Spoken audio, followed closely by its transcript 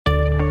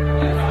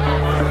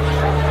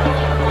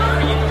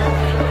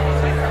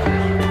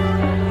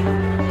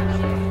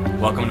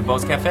Welcome to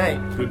Bo's Cafe.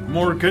 Good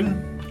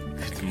morning.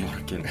 Good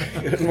morning.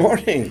 Good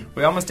morning.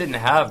 We almost didn't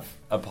have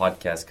a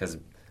podcast because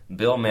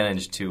Bill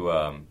managed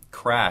to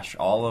crash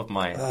all of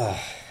my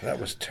That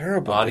was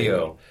terrible.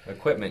 audio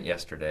equipment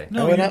yesterday.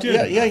 No, I went you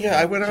out, did. Yeah.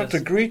 I went out to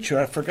greet you.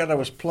 I forgot I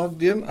was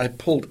plugged in. I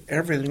pulled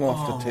everything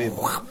off the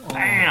table.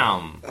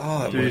 Bam!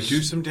 Oh, it Did it was-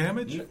 do some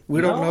damage?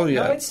 we don't know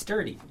yet. No, it's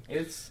sturdy.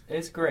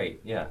 It's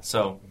great. Yeah.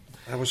 So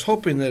I was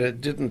hoping that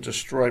it didn't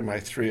destroy my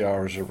 3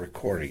 hours of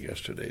recording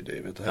yesterday,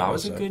 David. that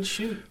was a good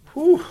shoot.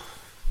 Whew.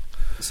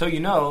 So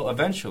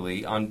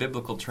eventually on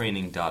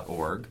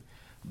biblicaltraining.org,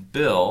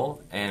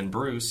 Bill and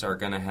Bruce are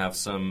going to have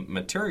some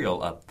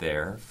material up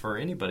there for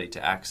anybody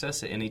to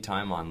access at any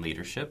time on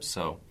leadership.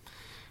 So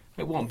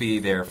it won't be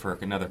there for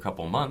another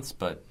couple months,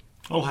 but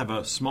I'll have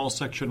a small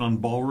section on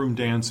ballroom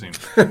dancing.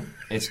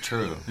 it's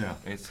true. Yeah.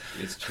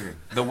 It's true.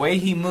 The way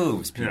he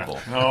moves, people.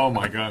 Yeah. Oh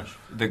my gosh.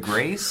 The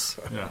grace,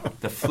 Yeah.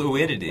 the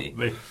fluidity.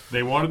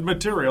 They wanted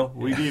material.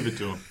 We gave it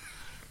to them.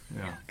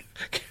 Yeah.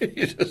 Can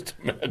you just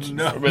imagine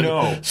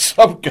No.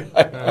 some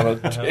guy on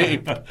a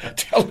tape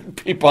telling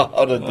people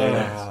how to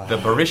dance? The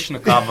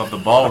Baryshnikov of the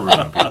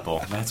ballroom,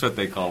 people. That's what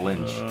they call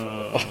Lynch.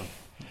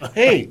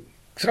 Hey,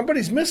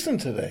 somebody's missing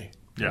today.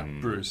 Yeah.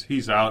 Bruce.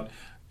 He's out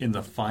in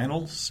the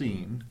final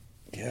scene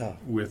Yeah,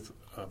 with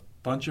a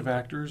bunch of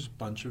actors,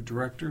 bunch of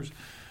directors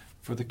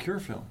for the Cure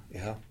film.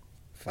 yeah.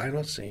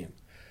 Final scene.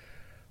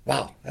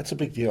 Wow, that's a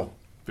big deal.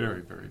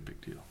 Very, very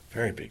big deal.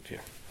 Very big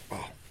deal.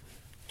 Wow.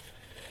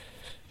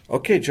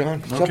 Okay,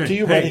 John, it's up to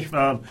you, hey,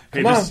 buddy.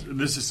 hey, Come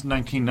this is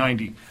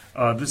 1990.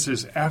 This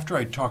is after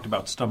I talked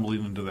about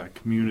stumbling into that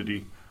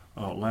community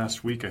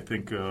last week. I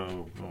think,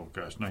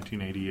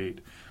 1988.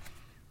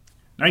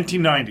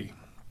 1990.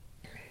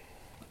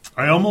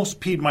 I almost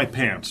peed my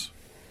pants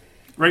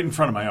right in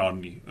front of my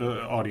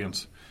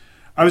audience.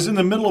 I was in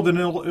the middle of an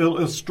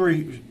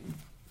illustration.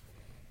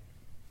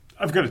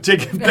 I've got to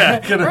take it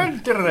back. Can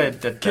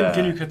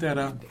you cut that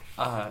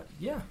out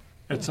Yeah.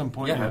 at some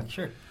point? Yeah,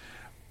 sure.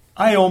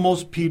 I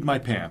almost peed my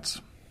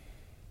pants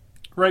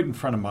right in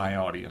front of my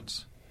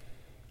audience.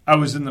 I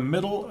was in the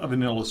middle of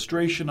an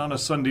illustration on a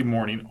Sunday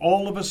morning.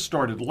 All of us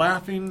started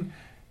laughing,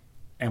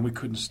 and we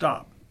couldn't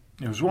stop.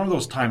 It was one of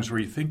those times where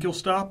you think you'll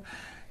stop,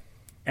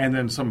 and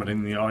then somebody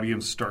in the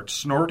audience starts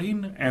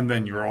snorting, and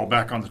then you're all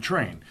back on the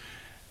train.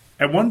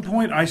 At one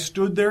point, I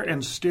stood there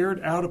and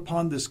stared out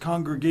upon this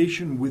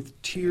congregation with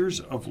tears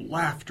of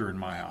laughter in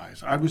my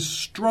eyes. I was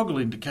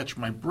struggling to catch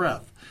my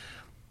breath.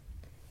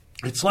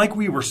 It's like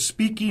we were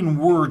speaking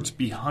words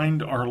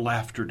behind our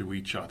laughter to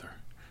each other.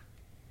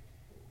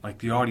 Like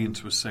the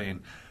audience was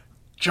saying,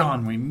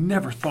 John, we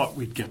never thought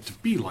we'd get to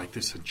be like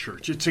this in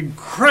church. It's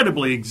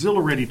incredibly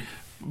exhilarating.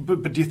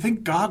 But do you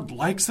think God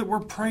likes that we're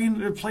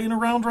playing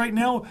around right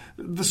now?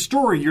 The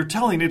story you're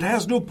telling, it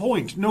has no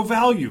point, no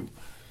value.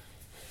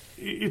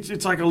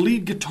 It's like a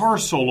lead guitar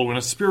solo in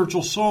a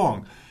spiritual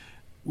song.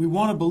 We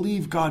want to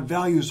believe God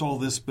values all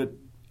this, but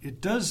it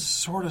does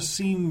sort of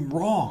seem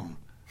wrong.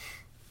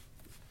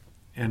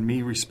 And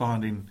me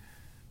responding,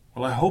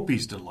 well, I hope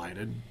he's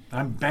delighted.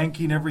 I'm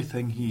banking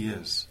everything he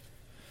is.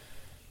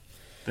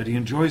 That he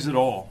enjoys it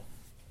all.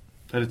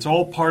 That it's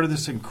all part of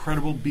this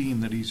incredible being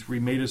that he's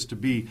remade us to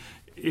be.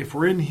 If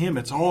we're in him,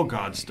 it's all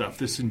God stuff.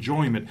 This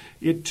enjoyment,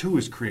 it too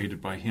is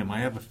created by him. I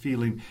have a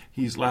feeling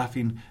he's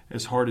laughing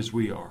as hard as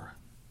we are.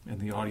 And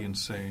the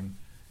audience saying,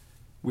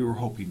 we were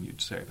hoping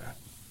you'd say that.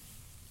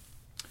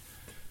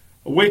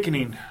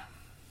 Awakening.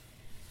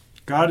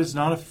 God is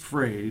not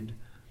afraid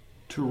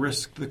to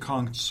risk the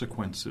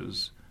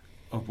consequences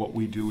of what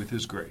we do with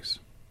his grace.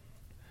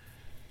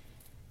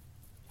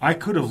 I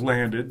could have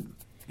landed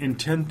in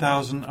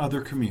 10,000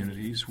 other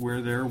communities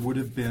where there would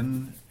have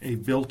been a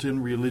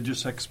built-in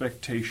religious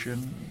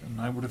expectation, and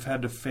I would have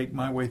had to fake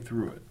my way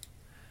through it,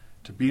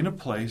 to be in a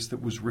place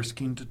that was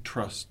risking to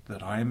trust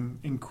that I'm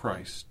in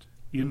Christ,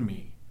 in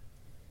me.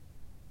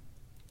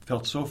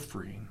 Felt so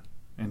freeing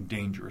and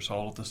dangerous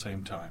all at the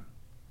same time.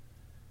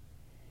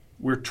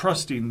 We're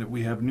trusting that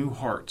we have new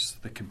hearts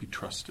that can be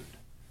trusted.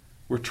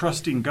 We're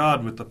trusting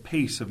God with the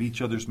pace of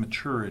each other's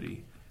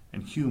maturity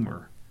and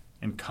humor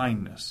and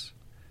kindness.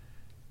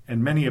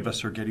 And many of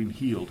us are getting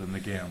healed in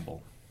the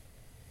gamble.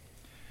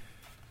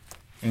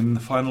 In the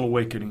final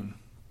awakening,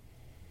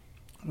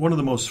 one of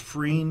the most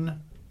freeing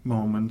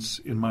moments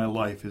in my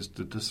life is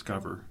to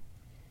discover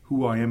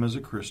who I am as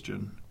a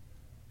Christian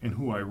and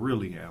who I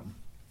really am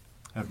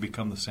have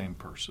become the same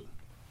person.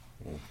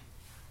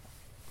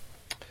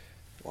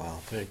 Wow,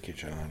 thank you,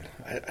 John.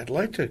 I'd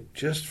like to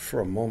just for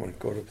a moment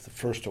go to the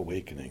first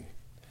awakening.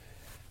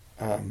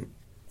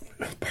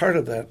 Part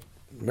of that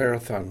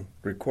marathon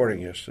recording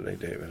yesterday,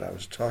 David, I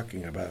was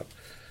talking about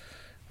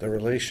the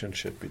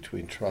relationship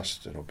between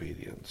trust and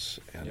obedience.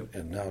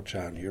 And now,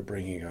 John, you're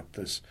bringing up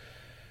this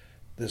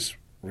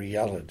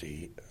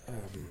reality.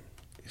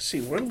 You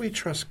see, when we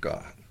trust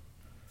God,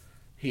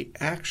 he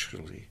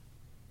actually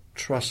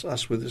trusts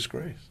us with his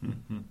grace.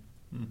 Mm-hmm.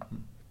 Mm-hmm.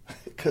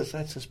 Because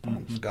that's his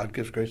promise. Mm-hmm. God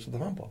gives grace to the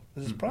humble.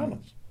 That's his Mm-hmm.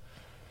 promise.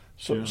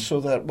 So, Yeah. so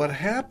that what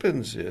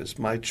happens is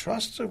my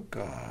trust of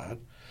God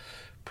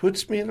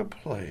puts me in a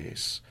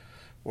place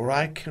where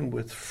I can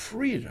with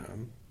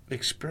freedom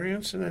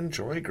experience and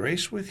enjoy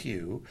grace with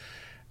you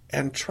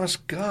and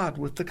trust God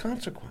with the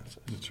consequences.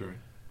 That's right.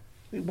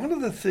 One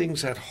of the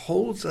things that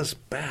holds us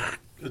back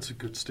That's a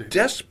good statement.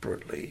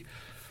 desperately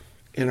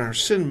in our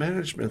sin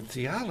management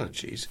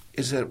theologies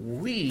is that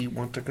we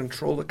want to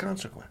control the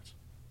consequence.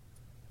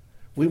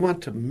 We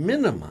want to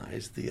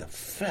minimize the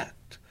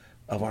effect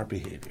of our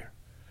behavior.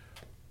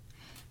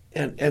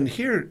 And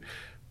here,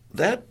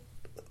 that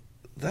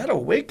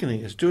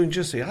awakening is doing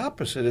just the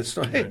opposite. It's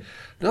not, hey,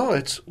 no,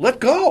 it's let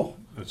go.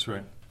 That's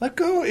right. Let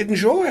go,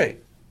 enjoy.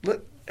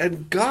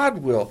 And God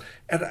will.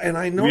 And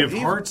I know we have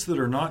hearts that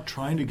are not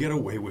trying to get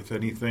away with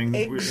anything.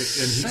 Exactly. And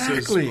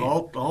he says,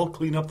 I'll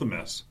clean up the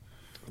mess.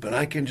 But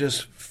I can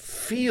just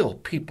feel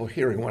people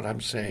hearing what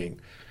I'm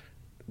saying,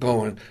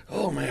 going,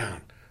 oh,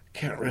 man,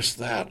 can't risk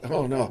that.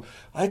 Oh, no,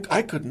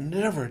 I could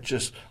never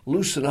just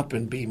loosen up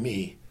and be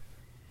me.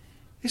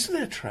 Isn't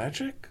that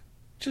tragic?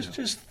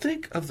 Just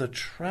think of the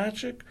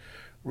tragic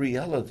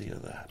reality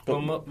of that.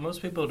 But, Well,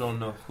 most people don't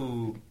know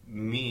who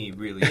me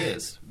really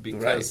is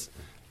because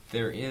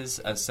there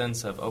is a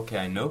sense of, okay,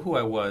 I know who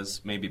I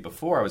was maybe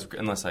before I was,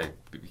 unless I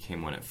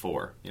became one at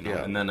 4,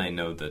 Yeah. and then I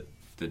know the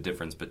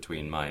difference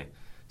between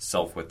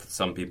myself with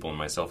some people and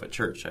myself at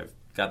church. I've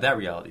got that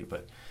reality,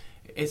 but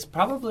it's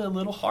probably a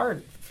little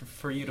hard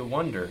for you to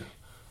wonder,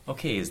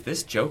 okay, is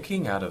this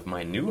joking out of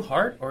my new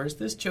heart, or is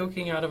this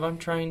joking out of I'm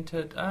trying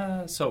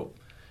to, so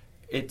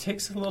it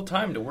takes a little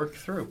time to work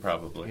through,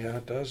 probably. yeah,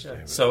 it does,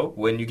 David. So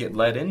when you get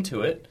led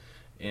into it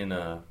in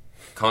a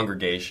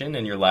congregation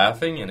and you're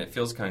laughing and it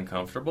feels kind of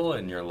comfortable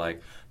and you're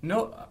like,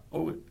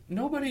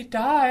 nobody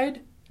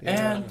died,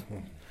 Yeah.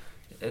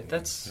 and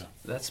that's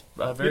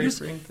a very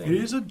freeing thing. It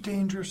is a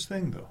dangerous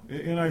thing, though.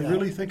 And I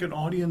really think an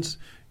audience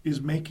is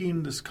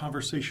making this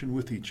conversation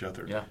with each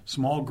other. Yeah.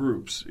 Small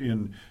groups,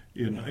 in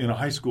a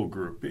high school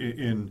group.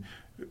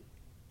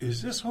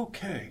 Is this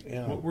okay,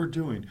 what we're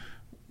doing?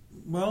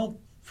 Well,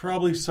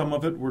 probably some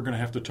of it we're going to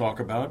have to talk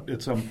about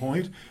at some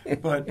point,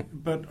 but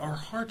our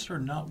hearts are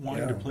not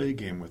wanting to play a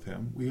game with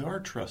him. We are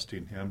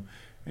trusting him,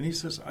 and he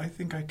says, I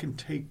think I can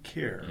take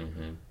care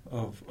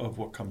of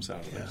what comes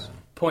out of this.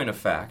 Point of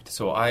fact,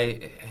 so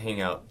I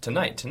hang out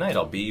tonight. Tonight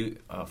I'll be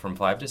from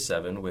 5 to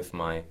 7 with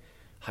my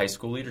high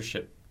school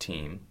leadership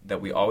team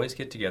that we always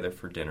get together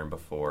for dinner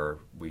before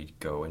we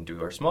go and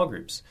do our small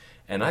groups.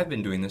 And I've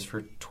been doing this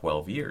for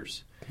 12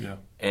 years. Yeah.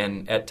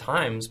 And at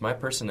times, my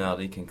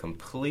personality can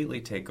completely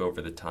take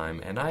over the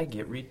time, and I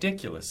get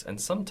ridiculous. And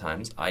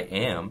sometimes I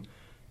am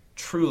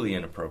truly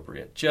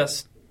inappropriate.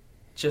 Just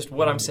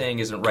what I'm saying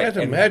isn't right. I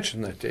can't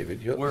imagine that,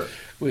 David.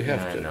 We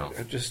have I to know.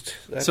 just.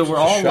 So we're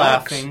all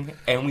shocks. laughing,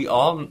 and we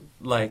all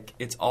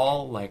it's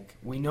all like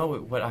we know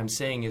what I'm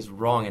saying is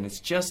wrong, and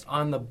it's just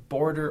on the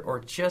border or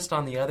just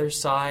on the other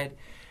side.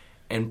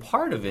 And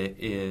part of it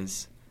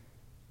is,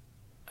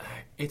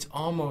 it's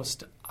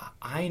almost,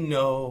 I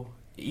know,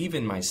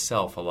 even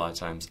myself a lot of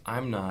times,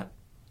 I'm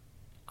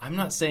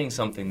not saying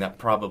something that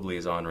probably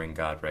is honoring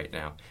God right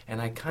now, and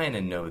I kind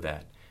of know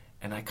that,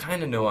 and I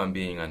kind of know I'm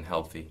being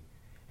unhealthy,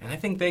 and I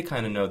think they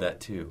kind of know that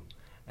too,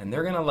 and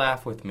they're going to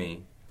laugh with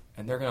me,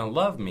 and they're going to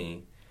love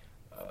me,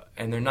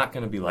 and they're not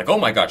going to be like, oh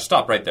my gosh,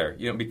 stop right there,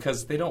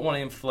 because they don't want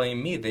to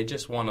inflame me. They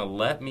just want to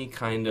let me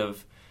kind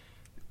of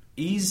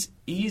ease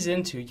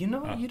into, you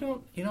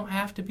don't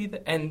have to be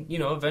the, and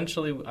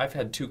eventually I've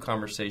had 2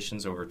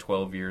 conversations over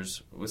 12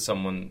 years with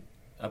someone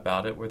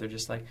about it where they're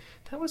just like,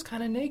 that was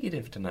kind of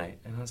negative tonight,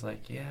 and I was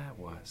like, yeah, it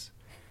was.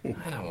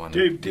 I don't want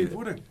to. Dave,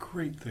 what a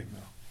great thing, though.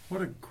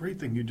 What a great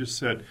thing you just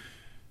said.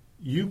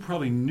 You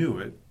probably knew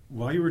it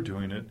while you were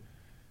doing it.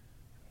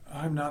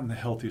 I'm not in the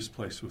healthiest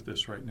place with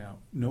this right now.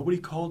 Nobody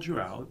called you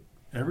out.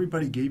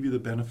 Everybody gave you the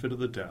benefit of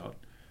the doubt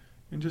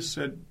and just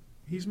said,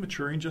 he's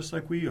maturing just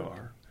like we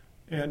are.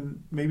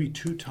 And maybe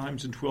 2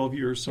 times in 12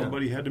 years,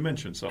 somebody had to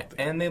mention something.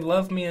 And they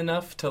love me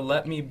enough to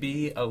let me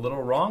be a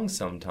little wrong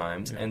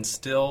sometimes and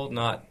still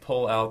not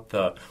pull out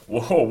the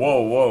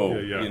whoa.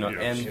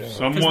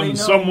 And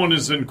someone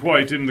isn't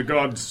quite in the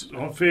God's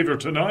favor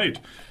tonight.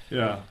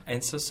 Yeah.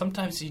 And so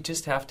sometimes you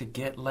just have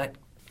to let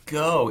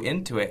go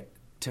into it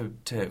to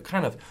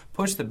kind of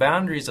push the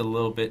boundaries a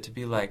little bit to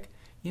be like,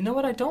 you know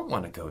what, I don't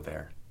want to go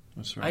there.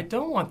 That's right. I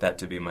don't want that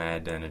to be my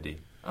identity.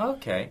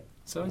 Okay.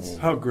 So it's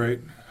how great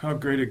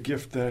a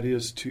gift that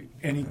is to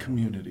any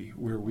community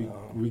where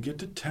we get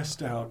to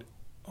test out.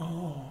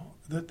 Oh,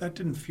 that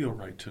didn't feel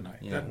right tonight.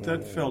 Yeah.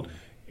 That felt,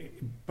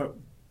 but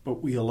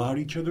we allowed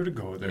each other to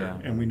go there,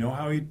 and we know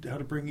how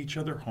to bring each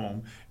other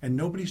home, and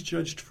nobody's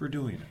judged for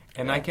doing it.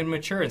 And I can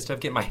mature instead of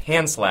getting my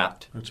hand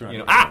slapped. That's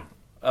right.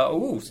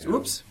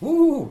 Oops,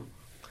 ooh.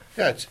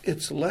 Yeah,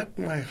 it's let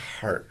my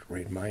heart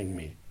remind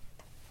me,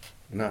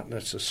 not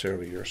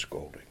necessarily your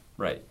scolding.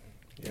 Right.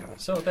 Yeah.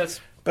 So that's.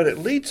 But it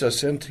leads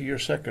us into your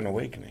second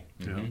awakening.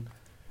 Yeah.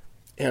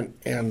 And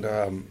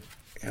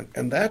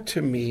that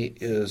to me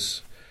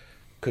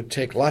could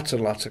take lots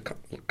and lots of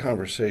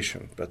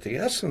conversation. But the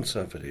essence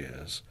of it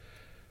is,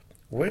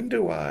 when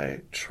do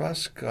I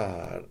trust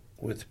God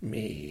with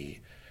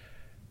me,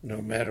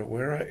 no matter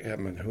where I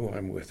am and who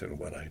I'm with and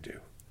what I do?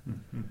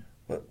 Mm-hmm.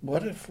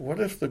 What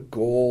if the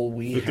goal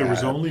we But had... there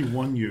was only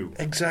one you.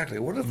 Exactly.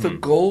 What if the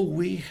goal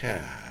we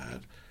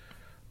had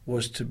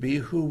was to be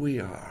who we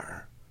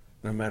are,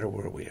 no matter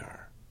where we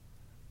are,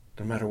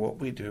 no matter what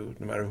we do,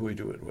 no matter who we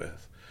do it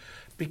with?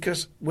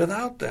 Because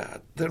without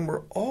that, then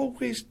we're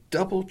always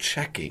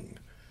double-checking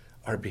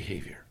our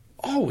behavior.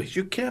 Always.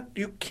 You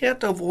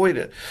can't avoid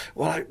it.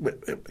 Well,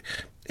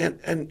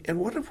 and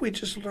what if we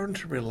just learn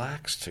to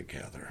relax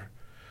together?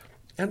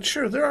 And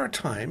sure, there are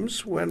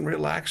times when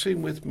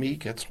relaxing with me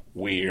gets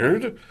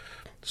weird.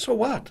 So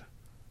what?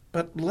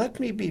 But let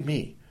me be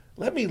me.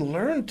 Let me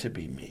learn to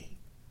be me.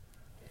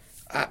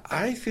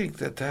 I think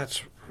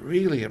that's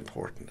really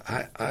important.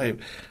 I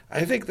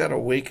think that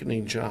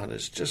Awakening John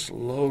is just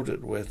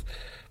loaded with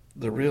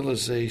the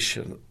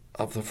realization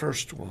of the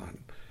first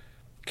one.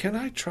 Can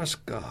I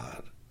trust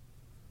God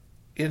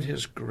in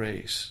His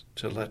grace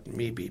to let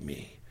me be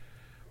me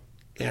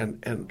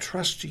and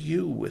trust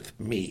you with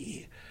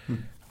me?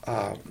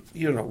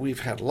 We've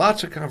had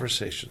lots of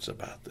conversations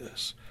about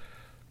this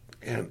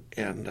and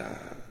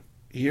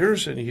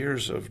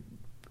years of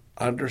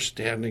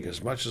understanding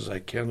as much as I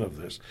can of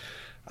this.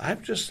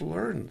 I've just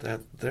learned that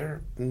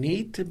there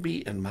need to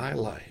be in my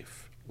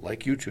life,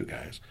 like you two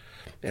guys,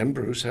 and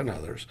Bruce and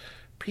others,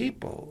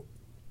 people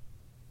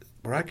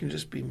where I can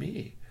just be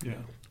me. Yeah.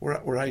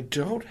 Where I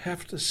don't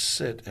have to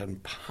sit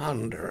and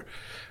ponder,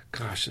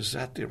 gosh, is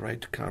that the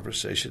right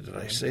conversation? Did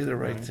I say the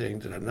right thing?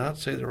 Did I not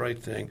say the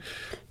right thing?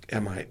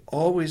 Am I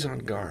always on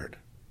guard?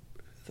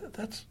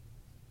 That's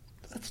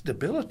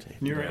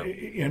debilitating.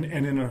 And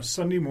in a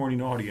Sunday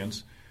morning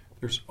audience,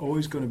 there's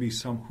always going to be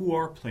some who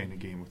are playing a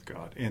game with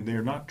God, and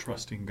they're not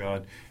trusting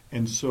God,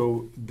 and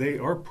so they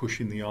are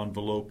pushing the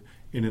envelope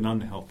in an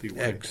unhealthy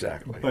way.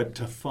 Exactly. But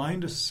to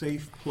find a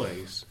safe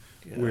place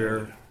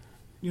where,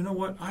 you know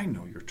what, I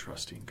know you're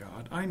trusting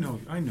God. I know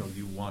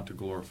you want to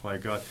glorify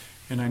God,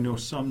 and I know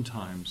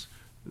sometimes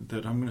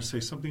that I'm going to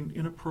say something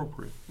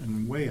inappropriate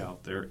and way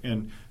out there,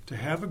 and to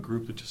have a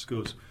group that just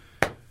goes,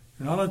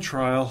 you're not on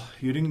trial.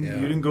 You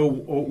didn't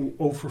go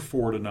 0 for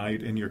 4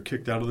 tonight, and you're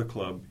kicked out of the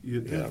club.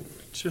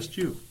 It's just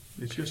you.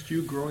 It's just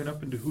you growing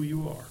up into who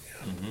you are.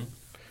 Yeah. Mm-hmm.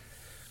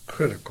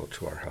 Critical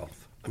to our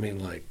health. I mean,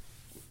 like,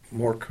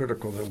 more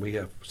critical than we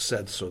have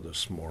said so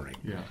this morning.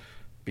 Yeah.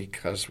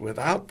 Because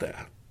without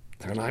that,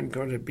 then I'm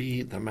going to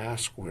be the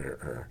mask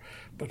wearer,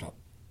 but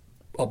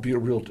I'll be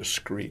real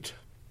discreet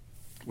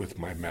with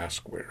my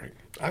mask wearing.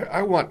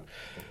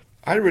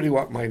 I really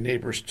want my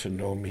neighbors to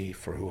know me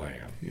for who I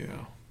am.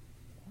 Yeah.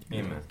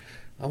 Amen.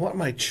 I want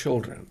my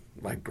children,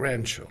 my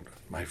grandchildren,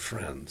 my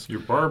friends. Your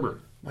barber.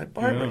 My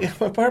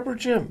barber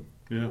Jim.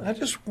 Yeah. I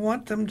just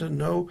want them to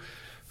know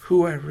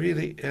who I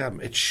really am.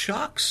 It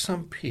shocks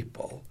some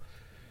people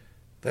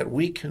that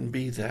we can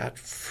be that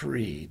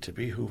free to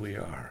be who we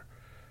are.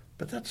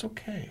 But that's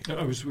okay.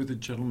 I was with a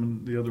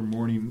gentleman the other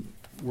morning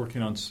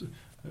working on,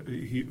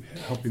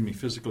 helping me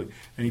physically,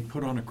 and he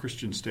put on a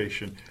Christian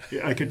station.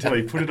 I could tell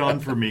he put it on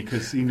for me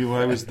because he knew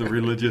I was the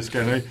religious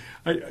guy. And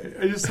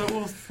I just thought,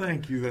 well,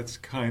 thank you, that's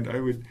kind. I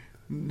would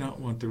not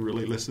want to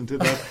really listen to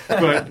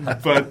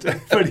that,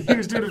 but he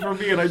was doing it for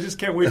me, and I just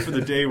can't wait for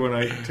the day when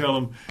I tell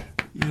him,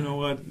 you know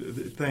what,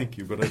 thank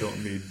you, but I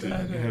don't need to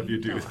have you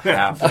do that.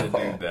 Have to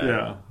do that.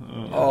 Yeah.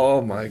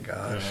 Oh my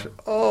gosh. Yeah.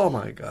 Oh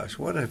my gosh.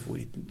 What have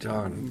we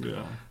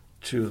done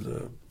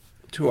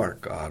to our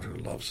God who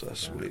loves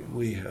us?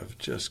 We have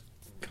just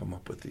come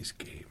up with these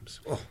games.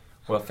 Oh.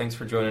 Well, thanks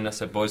for joining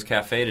us at Boys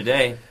Cafe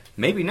today.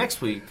 Maybe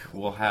next week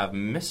we'll have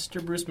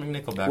Mr. Bruce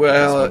McNichol back with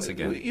us once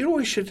again. You know,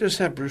 we should just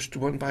have Bruce do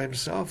one by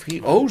himself.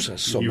 He owes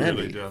us so many. He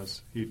really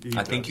does. He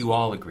I think you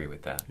all agree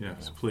with that. Yes,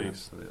 Yeah, please.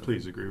 absolutely.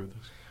 Please agree with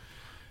us.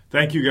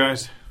 Thank you,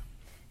 guys.